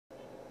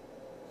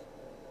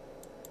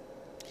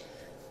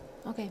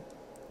Okay,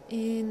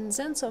 in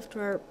Zen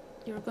software,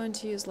 you're going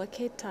to use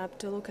Locate tab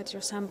to look at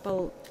your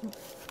sample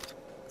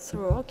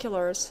through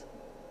oculars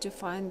to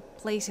find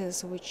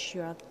places which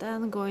you are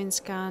then going to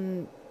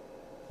scan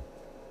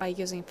by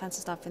using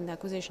fancy stuff in the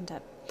Acquisition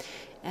tab.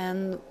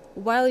 And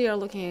while you're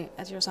looking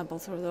at your sample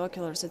through the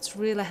oculars, it's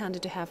really handy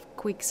to have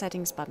quick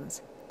settings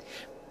buttons.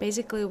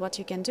 Basically, what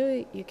you can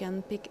do, you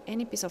can pick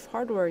any piece of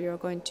hardware you're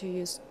going to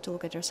use to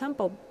look at your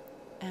sample,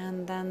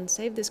 and then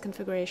save this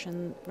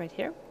configuration right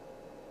here.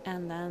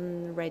 And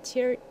then right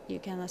here, you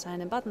can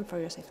assign a button for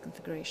your saved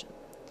configuration.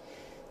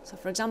 So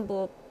for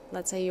example,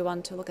 let's say you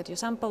want to look at your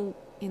sample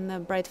in the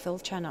bright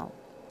field channel.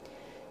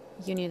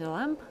 You need a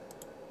lamp,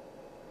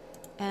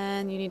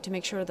 and you need to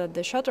make sure that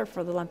the shutter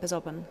for the lamp is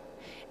open,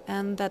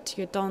 and that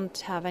you don't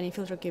have any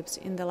filter cubes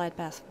in the light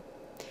path.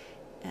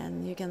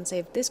 And you can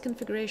save this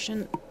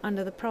configuration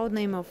under the proud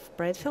name of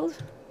bright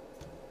field.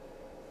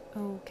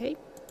 Okay.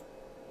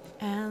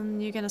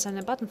 And you can assign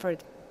a button for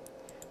it.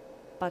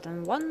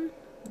 Button 1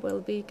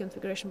 will be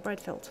configuration bright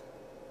field.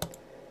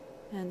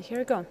 And here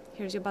you go,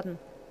 here's your button.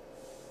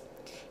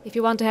 If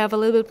you want to have a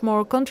little bit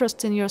more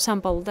contrast in your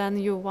sample, then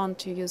you want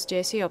to use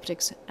JC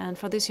optics, and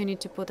for this you need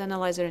to put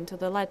analyzer into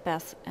the light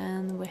path,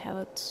 and we have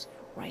it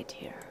right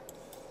here.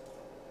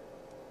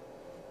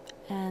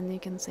 And you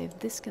can save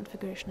this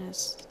configuration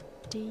as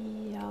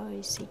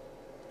DIC.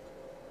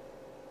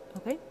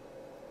 Okay.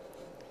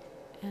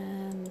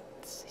 And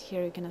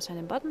here you can assign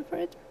a button for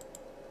it.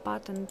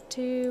 Button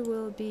 2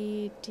 will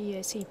be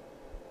DIC.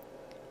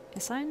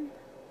 Assign,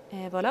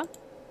 voila.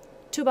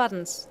 2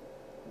 buttons.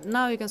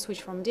 Now you can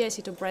switch from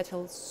DIC to bright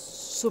field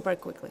super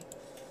quickly.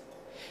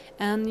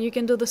 And you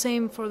can do the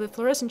same for the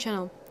fluorescent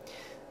channel.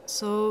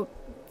 So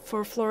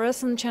for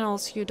fluorescent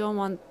channels, you don't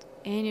want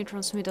any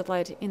transmitted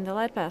light in the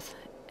light path,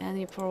 and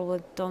you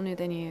probably don't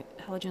need any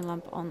halogen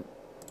lamp on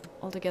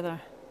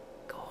altogether.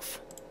 Go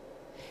off.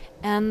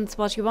 And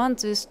what you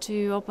want is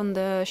to open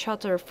the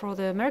shutter for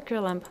the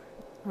mercury lamp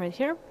right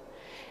here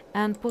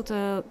and put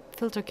a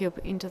filter cube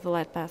into the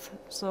light path.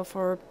 So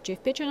for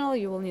GFP channel,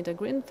 you will need a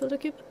green filter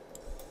cube,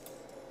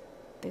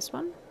 this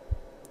one,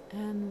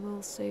 and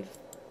we'll save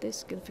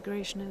this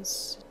configuration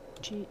as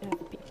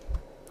GFP.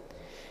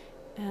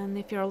 And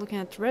if you're looking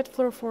at red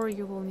fluorophore,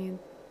 you will need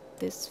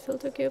this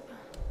filter cube.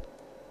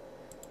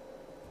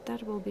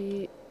 That will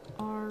be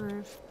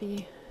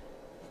RFP.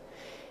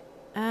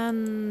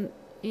 And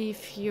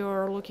if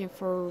you're looking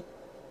for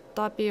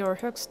DAPI or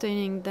Herc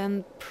staining,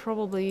 then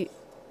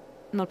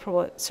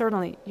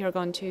certainly you're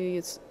going to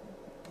use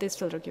this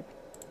filter cube.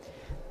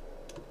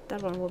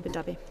 That one will be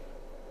DAPI.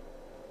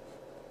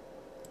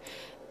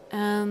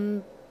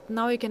 And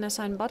now you can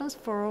assign buttons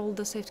for all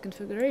the saved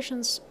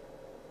configurations.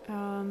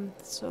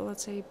 So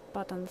let's say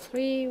button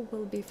 3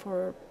 will be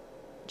for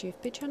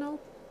GFP channel.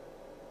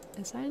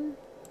 Assign.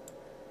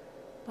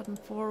 Button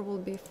 4 will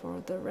be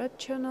for the red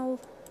channel.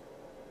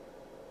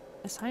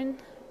 Assign.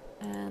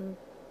 And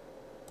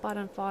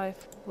button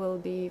 5 will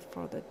be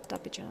for the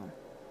DAPI channel.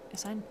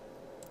 Assign.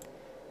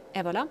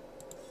 Et voila.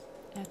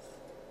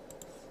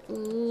 A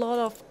lot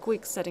of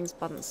quick settings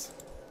buttons.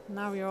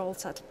 Now you're all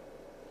set.